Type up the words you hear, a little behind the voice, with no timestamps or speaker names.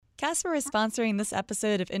Casper is sponsoring this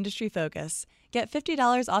episode of Industry Focus. Get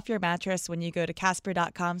 $50 off your mattress when you go to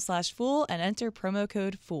casper.com/fool and enter promo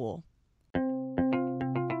code FOOL.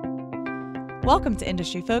 Welcome to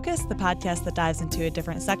Industry Focus, the podcast that dives into a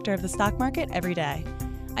different sector of the stock market every day.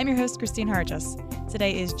 I'm your host, Christine Hargis.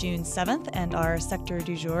 Today is June 7th, and our sector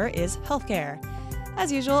du jour is healthcare.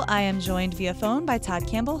 As usual, I am joined via phone by Todd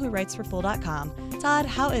Campbell, who writes for Fool.com. Todd,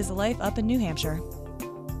 how is life up in New Hampshire?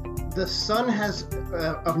 The sun has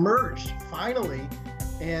emerged finally,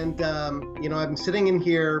 and I'm sitting in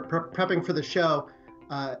here prepping for the show,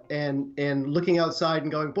 and looking outside and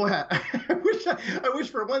going, boy, I wish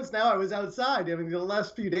for once now I was outside. I mean, the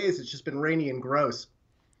last few days it's just been rainy and gross.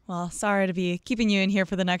 Well, sorry to be keeping you in here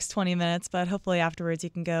for the next 20 minutes, but hopefully afterwards you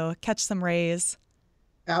can go catch some rays.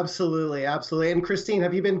 Absolutely. And Christine,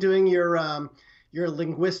 have you been doing your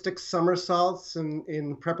linguistic somersaults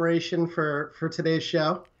in preparation for today's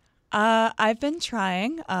show? I've been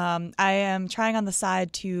trying. I am trying on the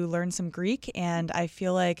side to learn some Greek, and I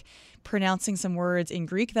feel like pronouncing some words in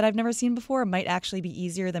Greek that I've never seen before might actually be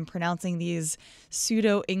easier than pronouncing these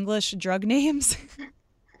pseudo-English drug names.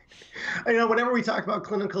 I know whenever we talk about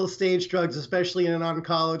clinical stage drugs, especially in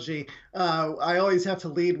oncology, I always have to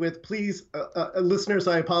lead with, please, listeners,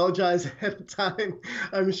 I apologize ahead of time.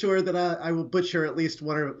 I'm sure that I will butcher at least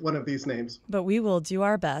one of these names. But we will do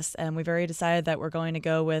our best, and we've already decided that we're going to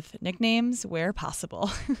go with nicknames where possible.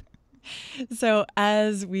 So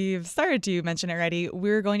as we've started to mention already,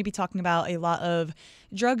 we're going to be talking about a lot of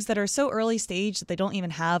drugs that are so early stage that they don't even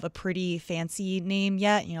have a pretty fancy name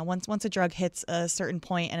yet. You know, once a drug hits a certain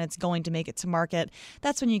point and it's going to make it to market,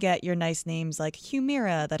 that's when you get your nice names like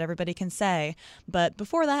Humira that everybody can say. But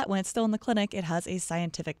before that, when it's still in the clinic, it has a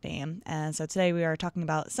scientific name. And so today we are talking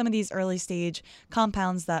about some of these early stage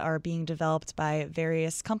compounds that are being developed by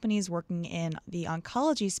various companies working in the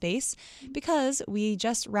oncology space, because we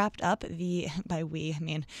just wrapped up by we, I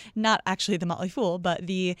mean, not actually the Motley Fool, but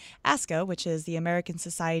the ASCO, which is the American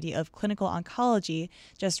Society of Clinical Oncology,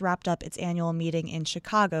 just wrapped up its annual meeting in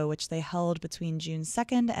Chicago, which they held between June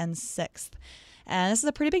 2nd and 6th. And this is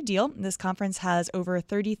a pretty big deal. This conference has over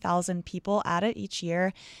 30,000 people at it each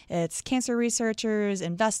year. It's cancer researchers,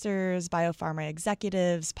 investors, biopharma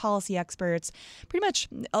executives, policy experts, pretty much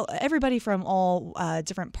everybody from all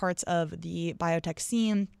different parts of the biotech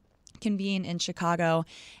scene convene in Chicago,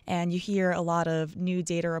 and you hear a lot of new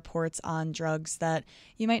data reports on drugs that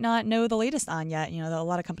you might not know the latest on yet. You know, a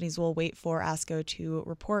lot of companies will wait for ASCO to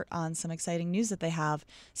report on some exciting news that they have.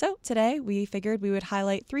 So today we figured we would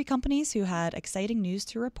highlight 3 companies who had exciting news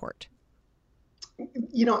to report.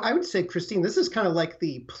 You know, I would say, Christine, this is kind of like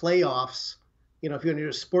the playoffs. You know, if you want to do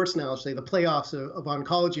a sports analogy, the playoffs of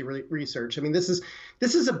oncology research. I mean, this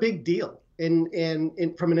is a big deal,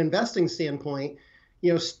 and from an investing standpoint,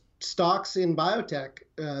 you know, stocks in biotech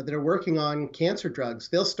that are working on cancer drugs,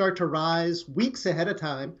 they'll start to rise weeks ahead of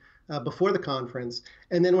time before the conference.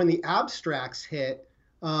 And then when the abstracts hit,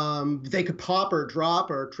 they could pop or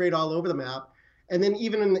drop or trade all over the map. And then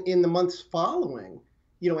even in the months following,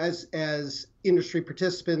 you know, as industry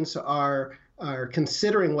participants are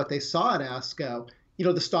considering what they saw at ASCO, you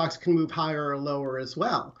know, the stocks can move higher or lower as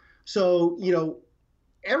well. So, you know,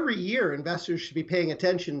 every year investors should be paying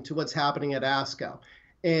attention to what's happening at ASCO.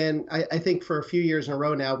 And I think for a few years in a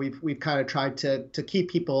row now, we've kind of tried to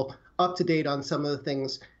keep people up to date on some of the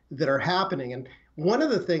things that are happening. And one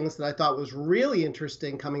of the things that I thought was really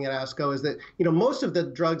interesting coming at ASCO is that, you know, most of the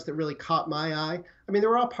drugs that really caught my eye, I mean, they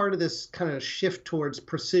were all part of this kind of shift towards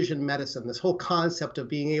precision medicine, this whole concept of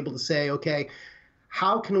being able to say, okay,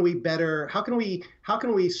 how can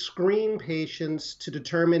we screen patients to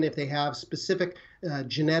determine if they have specific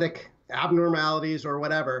genetic abnormalities or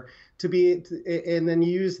whatever, and then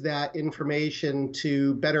use that information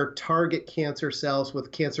to better target cancer cells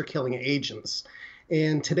with cancer-killing agents.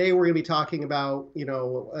 And today we're going to be talking about, you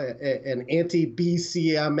know, an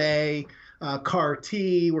anti-BCMA CAR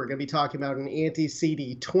T. We're going to be talking about an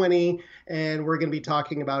anti-CD20, and we're going to be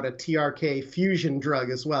talking about a TRK fusion drug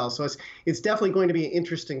as well. So it's definitely going to be an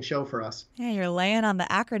interesting show for us. Yeah, you're laying on the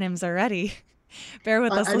acronyms already. Bear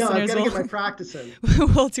with us, I know, listeners. I've got to get my practice in.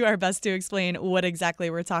 We'll do our best to explain what exactly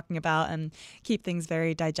we're talking about and keep things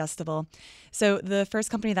very digestible. So the first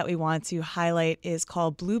company that we want to highlight is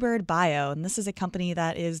called Bluebird Bio, and this is a company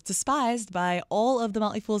that is despised by all of the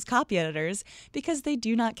Motley Fool's copy editors because they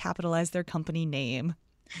do not capitalize their company name.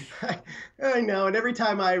 I know, and every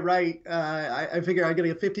time I write, I figure I'm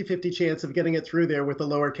getting a 50-50 chance of getting it through there with the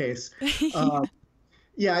lowercase.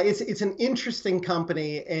 Yeah, it's an interesting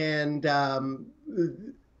company, and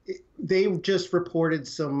they just reported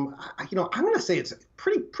some, I'm going to say it's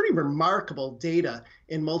pretty remarkable data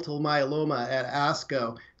in multiple myeloma at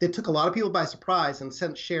ASCO that took a lot of people by surprise and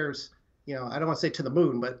sent shares, I don't want to say to the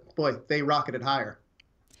moon, but boy, they rocketed higher.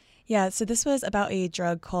 Yeah, so this was about a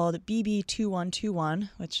drug called BB2121,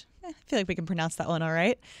 which I feel like we can pronounce that one all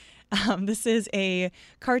right. This is a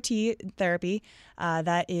CAR T therapy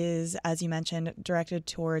that is, as you mentioned, directed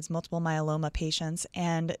towards multiple myeloma patients.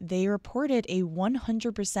 And they reported a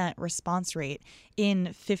 100% response rate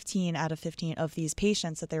in 15 out of 15 of these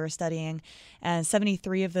patients that they were studying. And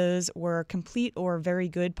 73 of those were complete or very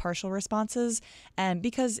good partial responses. And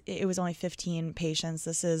because it was only 15 patients,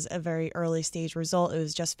 this is a very early stage result. It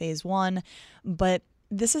was just phase 1. But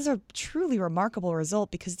this is a truly remarkable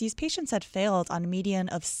result because these patients had failed on a median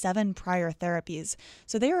of 7 prior therapies.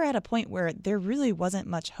 So they were at a point where there really wasn't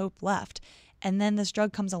much hope left. And then this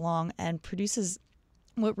drug comes along and produces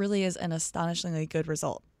what really is an astonishingly good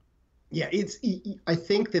result. Yeah, I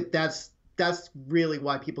think that's really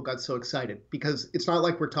why people got so excited, because it's not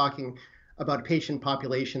like we're talking about a patient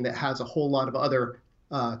population that has a whole lot of other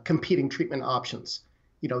competing treatment options.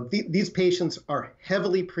 These patients are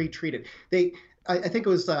heavily pretreated. I think it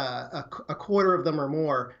was a quarter of them or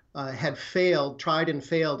more had tried and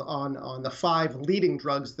failed on the 5 leading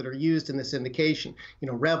drugs that are used in this indication,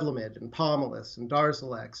 Revlimid and Pomalyst and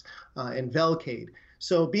Darzalex and Velcade.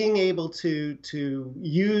 So being able to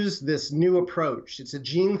use this new approach, it's a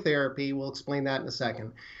gene therapy, we'll explain that in a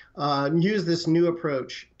second, use this new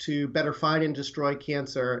approach to better find and destroy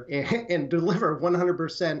cancer and deliver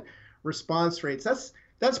 100% response rates.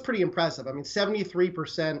 That's pretty impressive. I mean,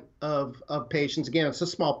 73% of patients, again, it's a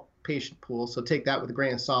small patient pool, so take that with a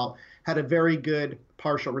grain of salt, had a very good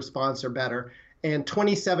partial response or better, and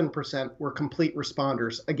 27% were complete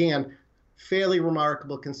responders. Again, fairly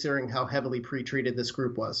remarkable considering how heavily pretreated this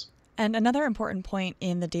group was. And another important point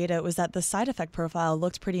in the data was that the side effect profile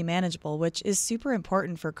looked pretty manageable, which is super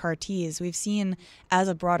important for CAR Ts. We've seen as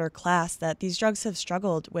a broader class that these drugs have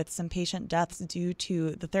struggled with some patient deaths due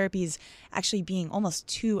to the therapies actually being almost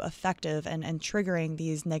too effective and triggering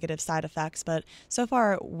these negative side effects. But so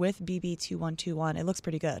far with BB2121, it looks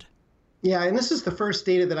pretty good. Yeah, and this is the first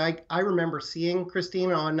data that I remember seeing,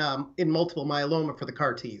 Christine, on in multiple myeloma for the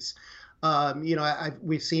CAR Ts.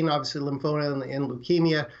 We've seen obviously lymphoma and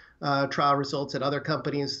leukemia trial results at other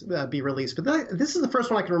companies be released, but this is the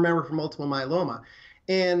first one I can remember for multiple myeloma.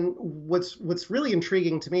 And what's really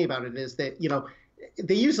intriguing to me about it is that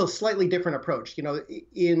they use a slightly different approach.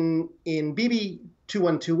 In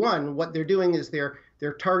BB2121, what they're doing is they're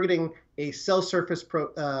targeting a cell surface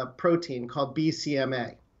protein called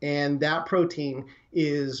BCMA. And that protein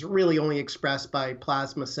is really only expressed by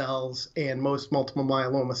plasma cells and most multiple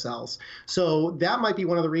myeloma cells. So that might be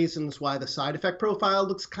one of the reasons why the side effect profile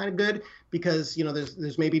looks kind of good, because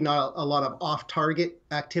there's maybe not a lot of off-target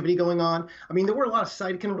activity going on. I mean, there were a lot of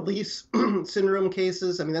cytokine release syndrome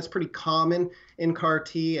cases. I mean, that's pretty common in CAR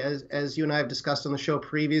T, as you and I have discussed on the show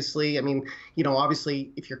previously. I mean,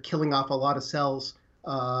 obviously, if you're killing off a lot of cells,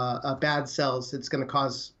 bad cells, it's going to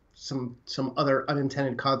cause some other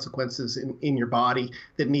unintended consequences in your body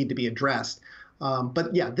that need to be addressed.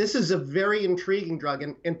 But yeah, this is a very intriguing drug,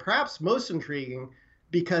 and perhaps most intriguing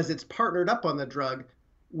because it's partnered up on the drug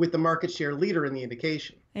with the market share leader in the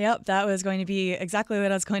indication. Yep, that was going to be exactly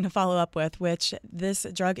what I was going to follow up with, which this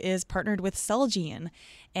drug is partnered with Celgene.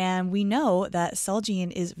 And we know that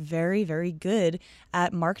Celgene is very, very good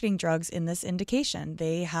at marketing drugs in this indication.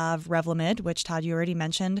 They have Revlimid, which Todd, you already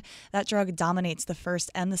mentioned. That drug dominates the first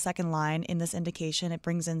and the second line in this indication. It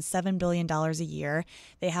brings in $7 billion a year.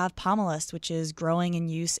 They have Pomalyst, which is growing in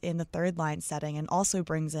use in the third line setting and also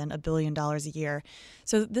brings in $1 billion a year.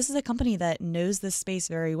 So this is a company that knows this space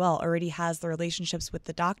very well, already has the relationships with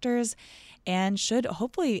the doctors, and should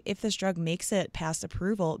hopefully, if this drug makes it past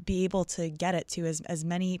approval, be able to get it to as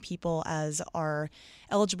many people as are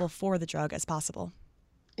eligible for the drug as possible.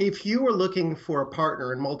 If you were looking for a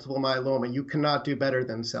partner in multiple myeloma, you cannot do better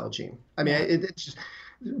than Celgene. I mean, it's just,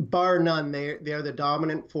 bar none, they're the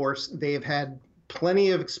dominant force. They've had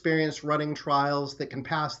plenty of experience running trials that can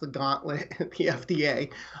pass the gauntlet at the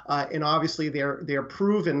FDA, and obviously they're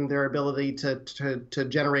proven their ability to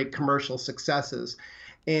generate commercial successes.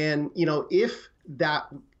 And if that,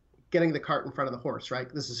 getting the cart in front of the horse, right?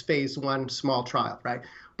 This is phase 1 small trial, right?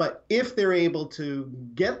 But if they're able to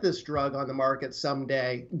get this drug on the market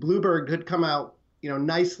someday, Bluebird could come out,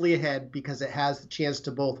 nicely ahead, because it has the chance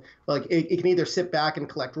to both, like, it can either sit back and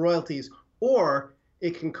collect royalties, or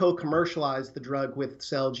it can co-commercialize the drug with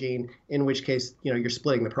Celgene, in which case, you're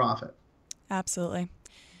splitting the profit. Absolutely.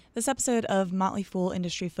 This episode of Motley Fool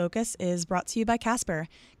Industry Focus is brought to you by Casper.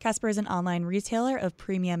 Casper is an online retailer of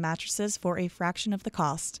premium mattresses for a fraction of the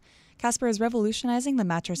cost. Casper is revolutionizing the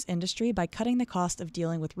mattress industry by cutting the cost of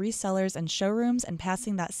dealing with resellers and showrooms and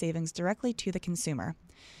passing that savings directly to the consumer.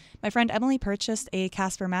 My friend Emily purchased a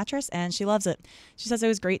Casper mattress and she loves it. She says it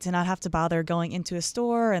was great to not have to bother going into a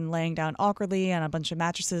store and laying down awkwardly on a bunch of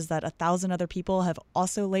mattresses that 1,000 other people have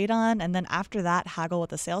also laid on, and then after that haggle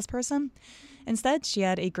with a salesperson. Instead, she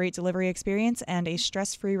had a great delivery experience and a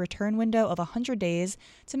stress-free return window of 100 days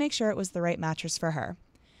to make sure it was the right mattress for her.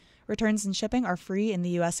 Returns and shipping are free in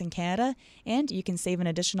the US and Canada, and you can save an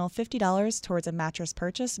additional $50 towards a mattress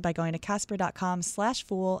purchase by going to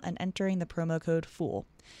casper.com/fool and entering the promo code FOOL.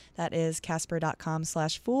 That is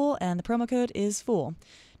casper.com/fool, and the promo code is FOOL.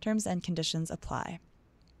 Terms and conditions apply.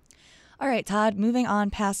 All right, Todd, moving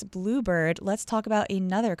on past Bluebird, let's talk about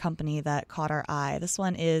another company that caught our eye. This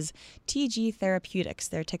one is TG Therapeutics.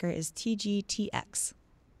 Their ticker is TGTX.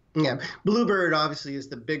 Yeah, Bluebird obviously is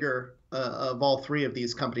the bigger of all three of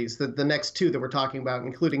these companies. The next two that we're talking about,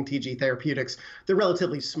 including TG Therapeutics, they're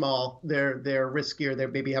relatively small. They're riskier. They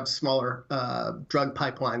maybe have smaller drug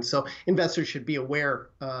pipelines. So investors should be aware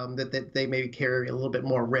that they maybe carry a little bit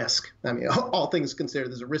more risk. I mean, all things considered,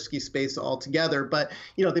 there's a risky space altogether, but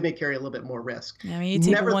they may carry a little bit more risk. Yeah, I mean,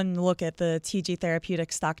 you take one look at the TG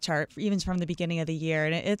Therapeutics stock chart, even from the beginning of the year,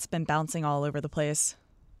 and it's been bouncing all over the place.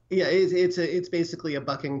 Yeah, it's basically a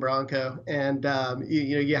bucking bronco, and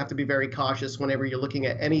you have to be very cautious whenever you're looking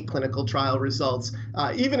at any clinical trial results,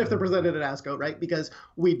 even if they're presented at ASCO, right? Because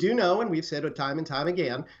we do know, and we've said it time and time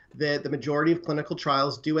again, that the majority of clinical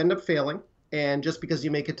trials do end up failing, and just because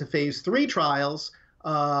you make it to phase 3 trials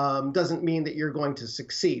doesn't mean that you're going to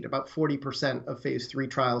succeed. About 40% of phase 3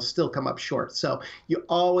 trials still come up short, so you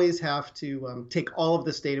always have to take all of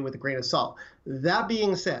this data with a grain of salt. That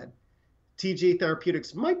being said, TG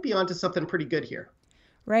Therapeutics might be onto something pretty good here.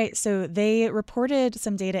 Right. So they reported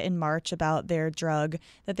some data in March about their drug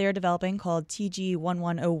that they're developing called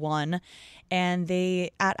TG1101. And they,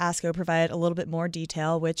 at ASCO, provided a little bit more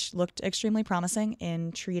detail, which looked extremely promising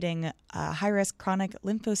in treating high-risk chronic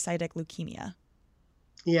lymphocytic leukemia.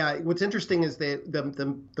 Yeah, what's interesting is that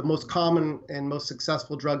the most common and most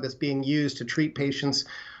successful drug that's being used to treat patients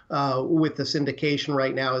with this indication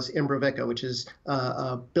right now is Imbruvica, which is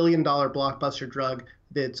a billion-dollar blockbuster drug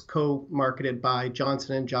that's co-marketed by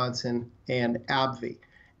Johnson & Johnson and AbbVie.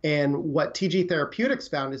 And what TG Therapeutics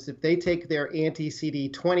found is if they take their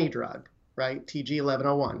anti-CD20 drug, right,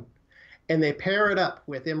 TG1101, and they pair it up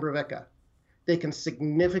with Imbruvica, they can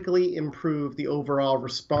significantly improve the overall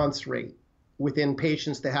response rate within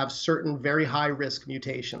patients that have certain very high-risk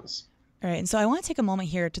mutations. All right, and so I want to take a moment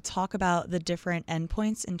here to talk about the different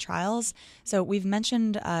endpoints in trials. So we've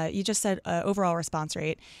mentioned, you just said overall response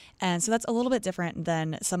rate, and so that's a little bit different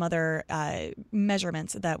than some other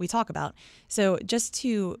measurements that we talk about. So just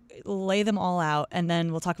to lay them all out, and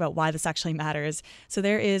then we'll talk about why this actually matters. So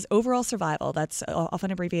there is overall survival, that's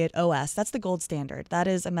often abbreviated OS. That's the gold standard. That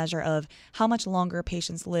is a measure of how much longer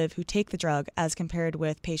patients live who take the drug as compared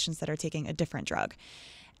with patients that are taking a different drug.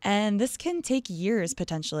 And this can take years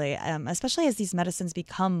potentially, especially as these medicines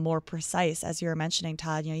become more precise. As you were mentioning,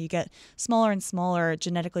 Todd, you get smaller and smaller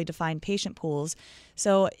genetically defined patient pools.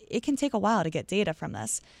 So it can take a while to get data from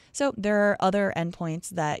this. So there are other endpoints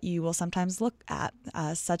that you will sometimes look at,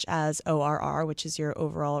 such as ORR, which is your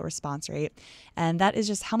overall response rate. And that is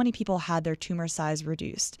just how many people had their tumor size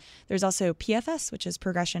reduced. There's also PFS, which is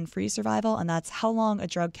progression-free survival, and that's how long a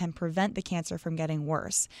drug can prevent the cancer from getting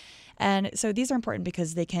worse. And so these are important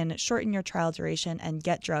because they can shorten your trial duration and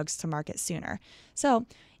get drugs to market sooner. So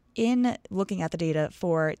in looking at the data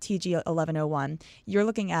for TG1101, you're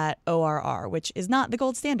looking at ORR, which is not the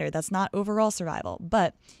gold standard. That's not overall survival,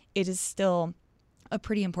 but it is still a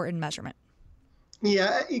pretty important measurement.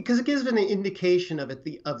 Yeah, because it gives an indication of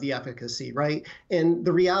the efficacy, right? And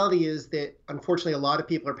the reality is that unfortunately a lot of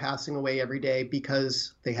people are passing away every day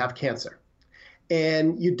because they have cancer.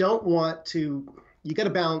 And you don't want to, you got to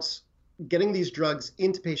balance getting these drugs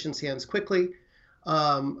into patients' hands quickly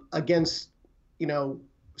against,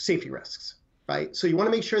 safety risks, right? So you want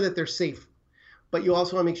to make sure that they're safe, but you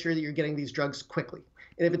also want to make sure that you're getting these drugs quickly.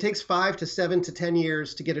 And if it takes 5 to 7 to 10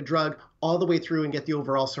 years to get a drug all the way through and get the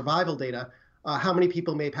overall survival data, how many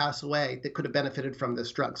people may pass away that could have benefited from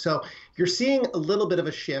this drug? So you're seeing a little bit of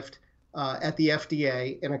a shift at the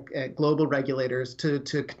FDA and at global regulators to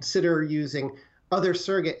consider using other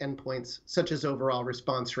surrogate endpoints, such as overall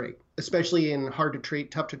response rate, especially in hard to treat,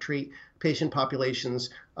 tough to treat patient populations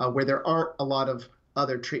where there aren't a lot of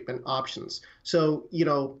other treatment options. So,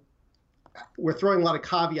 we're throwing a lot of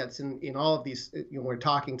caveats in all of these, we're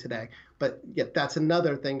talking today, but yet that's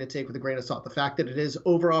another thing to take with a grain of salt. The fact that it is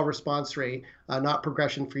overall response rate, not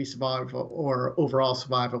progression-free survival or overall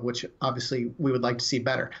survival, which obviously we would like to see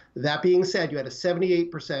better. That being said, you had a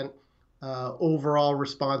 78% overall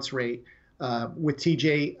response rate with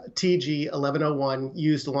TG1101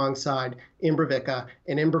 used alongside Imbruvica,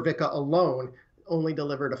 and Imbruvica alone only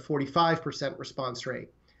delivered a 45% response rate.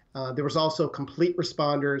 There was also complete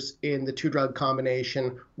responders in the two-drug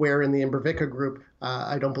combination, where in the Imbruvica group,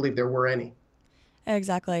 I don't believe there were any.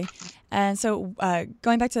 Exactly. And so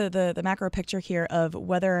going back to the macro picture here of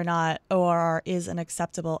whether or not ORR is an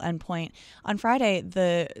acceptable endpoint, on Friday,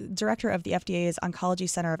 the director of the FDA's Oncology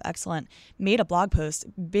Center of Excellence made a blog post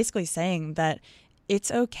basically saying that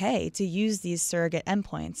it's okay to use these surrogate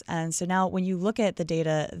endpoints. And so now when you look at the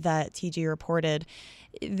data that TG reported,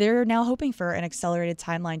 they're now hoping for an accelerated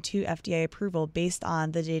timeline to FDA approval based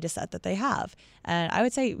on the data set that they have. And I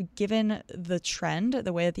would say, given the trend,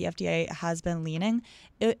 the way that the FDA has been leaning,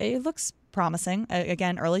 it looks promising.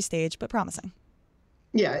 Again, early stage, but promising.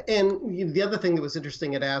 Yeah, and the other thing that was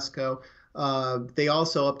interesting at ASCO, they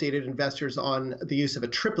also updated investors on the use of a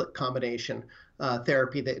triplet combination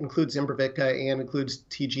therapy that includes Imbruvica and includes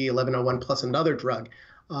TG1101 plus another drug.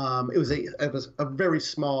 It was a very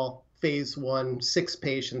small phase 1, 6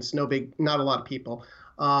 patients, not a lot of people,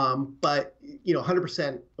 but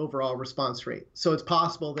 100% overall response rate. So it's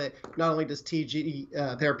possible that not only does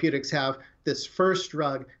TG Therapeutics have this first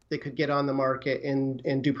drug that could get on the market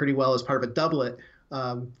and do pretty well as part of a doublet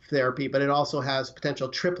therapy, but it also has potential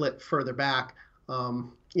triplet further back.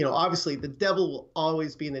 Obviously the devil will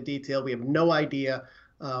always be in the detail. We have no idea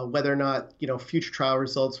whether or not future trial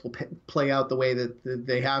results will play out the way that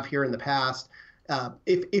they have here in the past.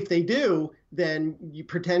 If they do, then you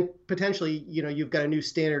potentially you've got a new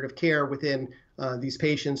standard of care within these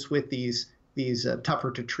patients with these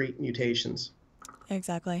tougher to treat mutations.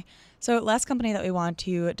 Exactly. So last company that we want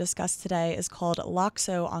to discuss today is called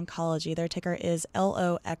Loxo Oncology. Their ticker is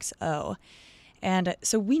LOXO. And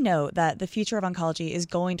so we know that the future of oncology is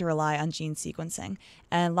going to rely on gene sequencing,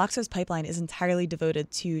 and Loxo's pipeline is entirely devoted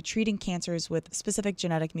to treating cancers with specific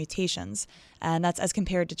genetic mutations, and that's as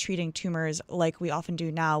compared to treating tumors like we often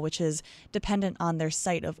do now, which is dependent on their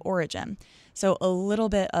site of origin. So a little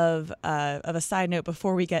bit of a side note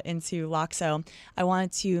before we get into Loxo, I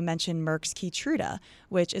wanted to mention Merck's Keytruda,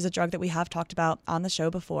 which is a drug that we have talked about on the show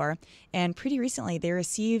before. And pretty recently, they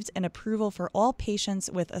received an approval for all patients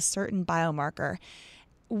with a certain biomarker,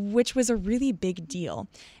 which was a really big deal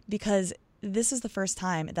because this is the first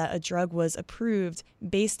time that a drug was approved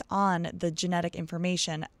based on the genetic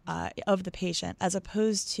information of the patient, as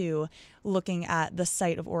opposed to looking at the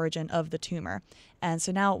site of origin of the tumor. And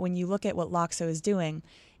so now when you look at what Loxo is doing,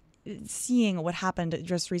 seeing what happened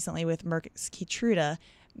just recently with Merck's Keytruda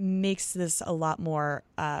makes this a lot more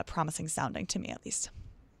promising sounding to me, at least.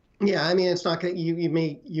 Yeah, I mean, it's not going to, you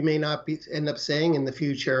may not end up saying in the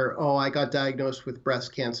future, oh, I got diagnosed with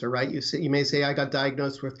breast cancer, right? You may say I got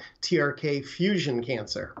diagnosed with TRK fusion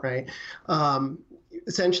cancer, right?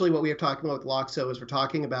 Essentially what we are talking about with Loxo is we're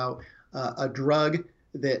talking about a drug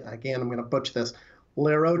that, again, I'm going to butcher this,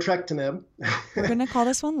 larotrectinib. We're going to call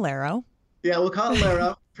this one Laro. Yeah, we'll call it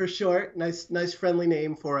Laro for short. Nice friendly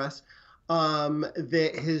name for us.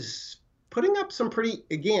 That has putting up some pretty,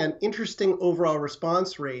 again, interesting overall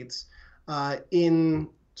response rates in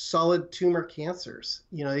solid tumor cancers.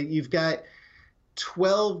 You've got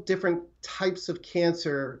 12 different types of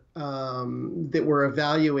cancer that were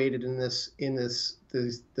evaluated in the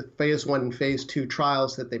phase 1 and phase 2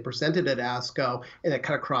 trials that they presented at ASCO, and that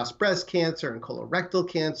cut across breast cancer and colorectal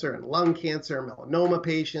cancer and lung cancer, melanoma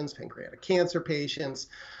patients, pancreatic cancer patients.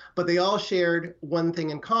 But they all shared one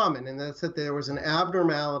thing in common, and that's that there was an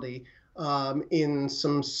abnormality in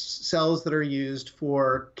some cells that are used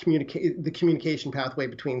for the communication pathway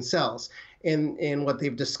between cells. And what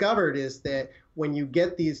they've discovered is that when you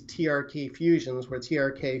get these TRK fusions, where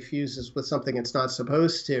TRK fuses with something it's not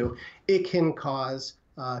supposed to, it can cause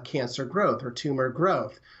cancer growth or tumor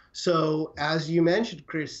growth. So as you mentioned,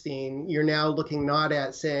 Christine, you're now looking not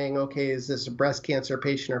at saying, okay, is this a breast cancer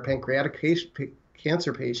patient or pancreatic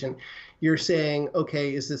cancer patient? You're saying,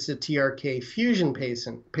 okay, is this a TRK fusion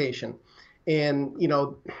patient? And,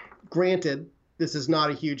 granted, this is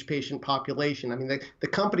not a huge patient population. I mean, the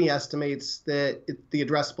company estimates that the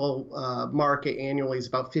addressable market annually is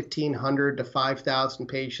about 1,500 to 5,000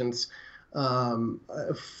 patients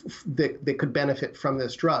that could benefit from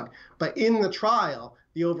this drug. But in the trial,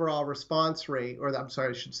 the overall response rate, or I'm sorry,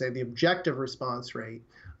 I should say the objective response rate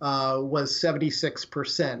was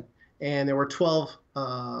 76%. And there were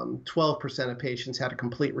 12% of patients had a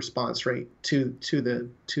complete response rate to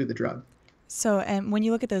the drug. So, and when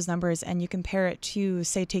you look at those numbers and you compare it to,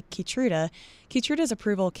 say, take Keytruda, Keytruda's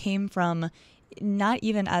approval came from not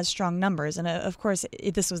even as strong numbers. And of course,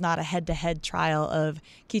 this was not a head-to-head trial of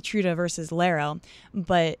Keytruda versus Lero,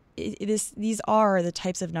 but these are the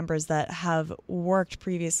types of numbers that have worked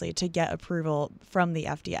previously to get approval from the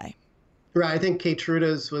FDA. Right. I think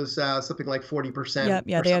Keytruda's was something like 40%. Yep.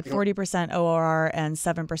 Yeah, they had 40% ORR and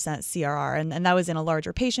 7% CRR. And that was in a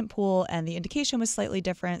larger patient pool, and the indication was slightly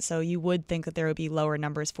different. So you would think that there would be lower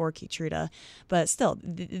numbers for Keytruda. But still,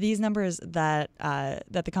 these numbers that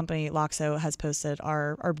the company Loxo has posted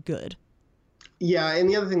are good. Yeah, and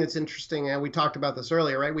the other thing that's interesting, and we talked about this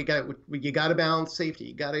earlier, right? You got to balance safety.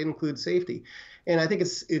 You got to include safety. And I think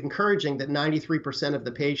it's encouraging that 93% of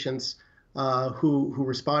the patients who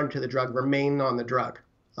responded to the drug remain on the drug.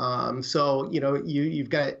 So you've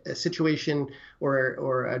got a situation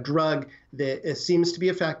or a drug that seems to be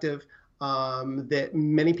effective, that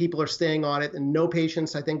many people are staying on it, and no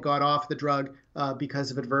patients, I think, got off the drug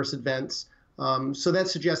because of adverse events. So that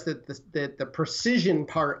suggests that the precision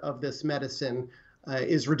part of this medicine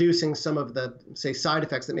is reducing some of the, say, side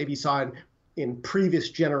effects that maybe you saw in previous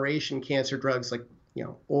generation cancer drugs, like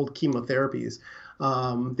old chemotherapies.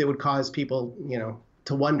 That would cause people,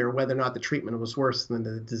 to wonder whether or not the treatment was worse than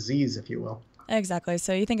the disease, if you will. Exactly.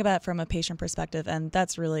 So you think about it from a patient perspective, and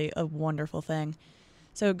that's really a wonderful thing.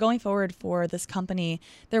 So going forward for this company,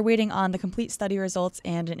 they're waiting on the complete study results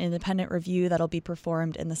and an independent review that'll be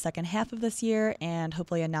performed in the second half of this year and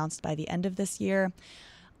hopefully announced by the end of this year.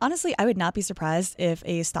 Honestly, I would not be surprised if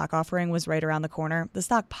a stock offering was right around the corner. The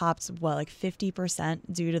stock pops, like 50%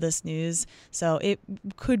 due to this news. So it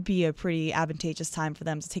could be a pretty advantageous time for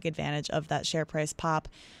them to take advantage of that share price pop.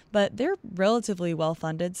 But they're relatively well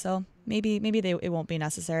funded, so maybe it won't be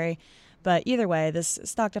necessary. But either way, this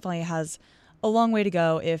stock definitely has a long way to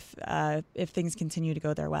go if things continue to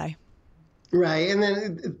go their way. Right, and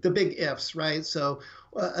then the big ifs, right? So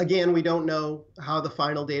again, we don't know how what the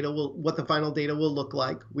final data will look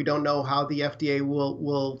like. We don't know how the FDA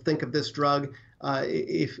will think of this drug,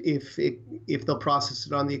 if they'll process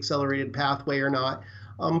it on the accelerated pathway or not.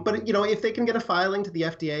 But if they can get a filing to the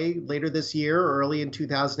FDA later this year or early in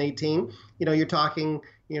 2018, you're talking,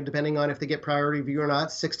 depending on if they get priority review or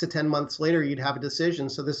not, 6 to 10 months later, you'd have a decision.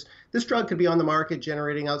 So this drug could be on the market,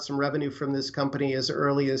 generating out some revenue from this company as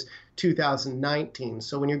early as 2019.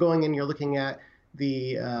 So when you're going in, you're looking at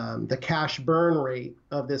the cash burn rate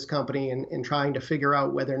of this company and trying to figure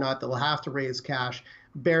out whether or not they'll have to raise cash.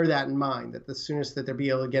 Bear that in mind, that the soonest that they'll be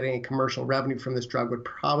able to get any commercial revenue from this drug would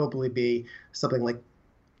probably be something like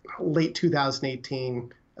late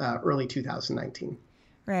 2018, early 2019.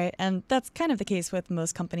 Right. And that's kind of the case with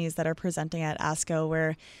most companies that are presenting at ASCO,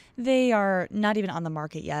 where they are not even on the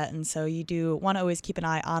market yet. And so you do want to always keep an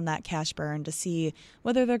eye on that cash burn to see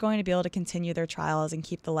whether they're going to be able to continue their trials and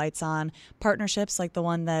keep the lights on. Partnerships like the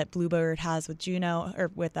one that Bluebird has with Juno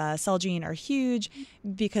or with Celgene are huge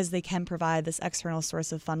because they can provide this external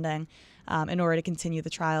source of funding in order to continue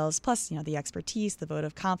the trials. Plus, the expertise, the vote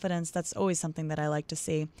of confidence, that's always something that I like to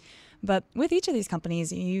see. But with each of these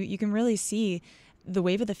companies, you can really see the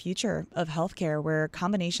wave of the future of healthcare, where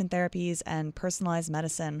combination therapies and personalized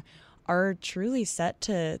medicine are truly set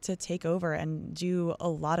to take over and do a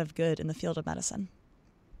lot of good in the field of medicine.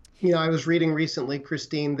 I was reading recently,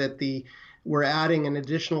 Christine, that we're adding an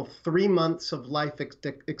additional 3 months of life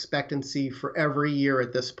expectancy for every year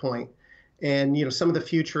at this point. And, some of the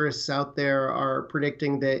futurists out there are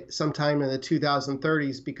predicting that sometime in the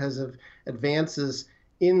 2030s, because of advances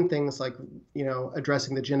in things like,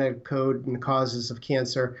 addressing the genetic code and the causes of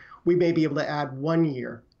cancer, we may be able to add 1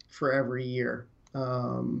 year for every year.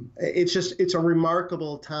 It's a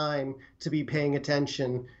remarkable time to be paying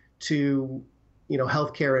attention to,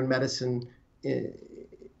 healthcare and medicine,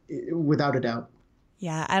 without a doubt.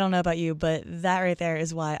 Yeah, I don't know about you, but that right there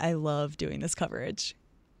is why I love doing this coverage.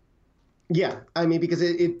 Yeah, because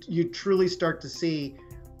you truly start to see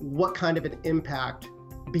what kind of an impact,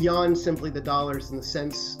 beyond simply the dollars and the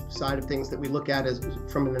cents side of things that we look at as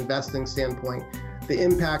from an investing standpoint, the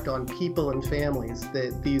impact on people and families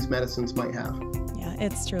that these medicines might have. Yeah,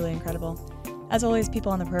 it's truly incredible. As always,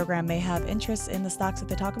 people on the program may have interests in the stocks that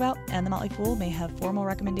they talk about, and the Motley Fool may have formal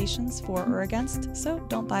recommendations for or against, so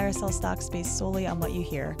don't buy or sell stocks based solely on what you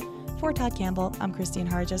hear. For Todd Campbell, I'm Christine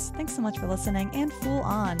Hargis. Thanks so much for listening, and Fool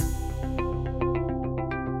on!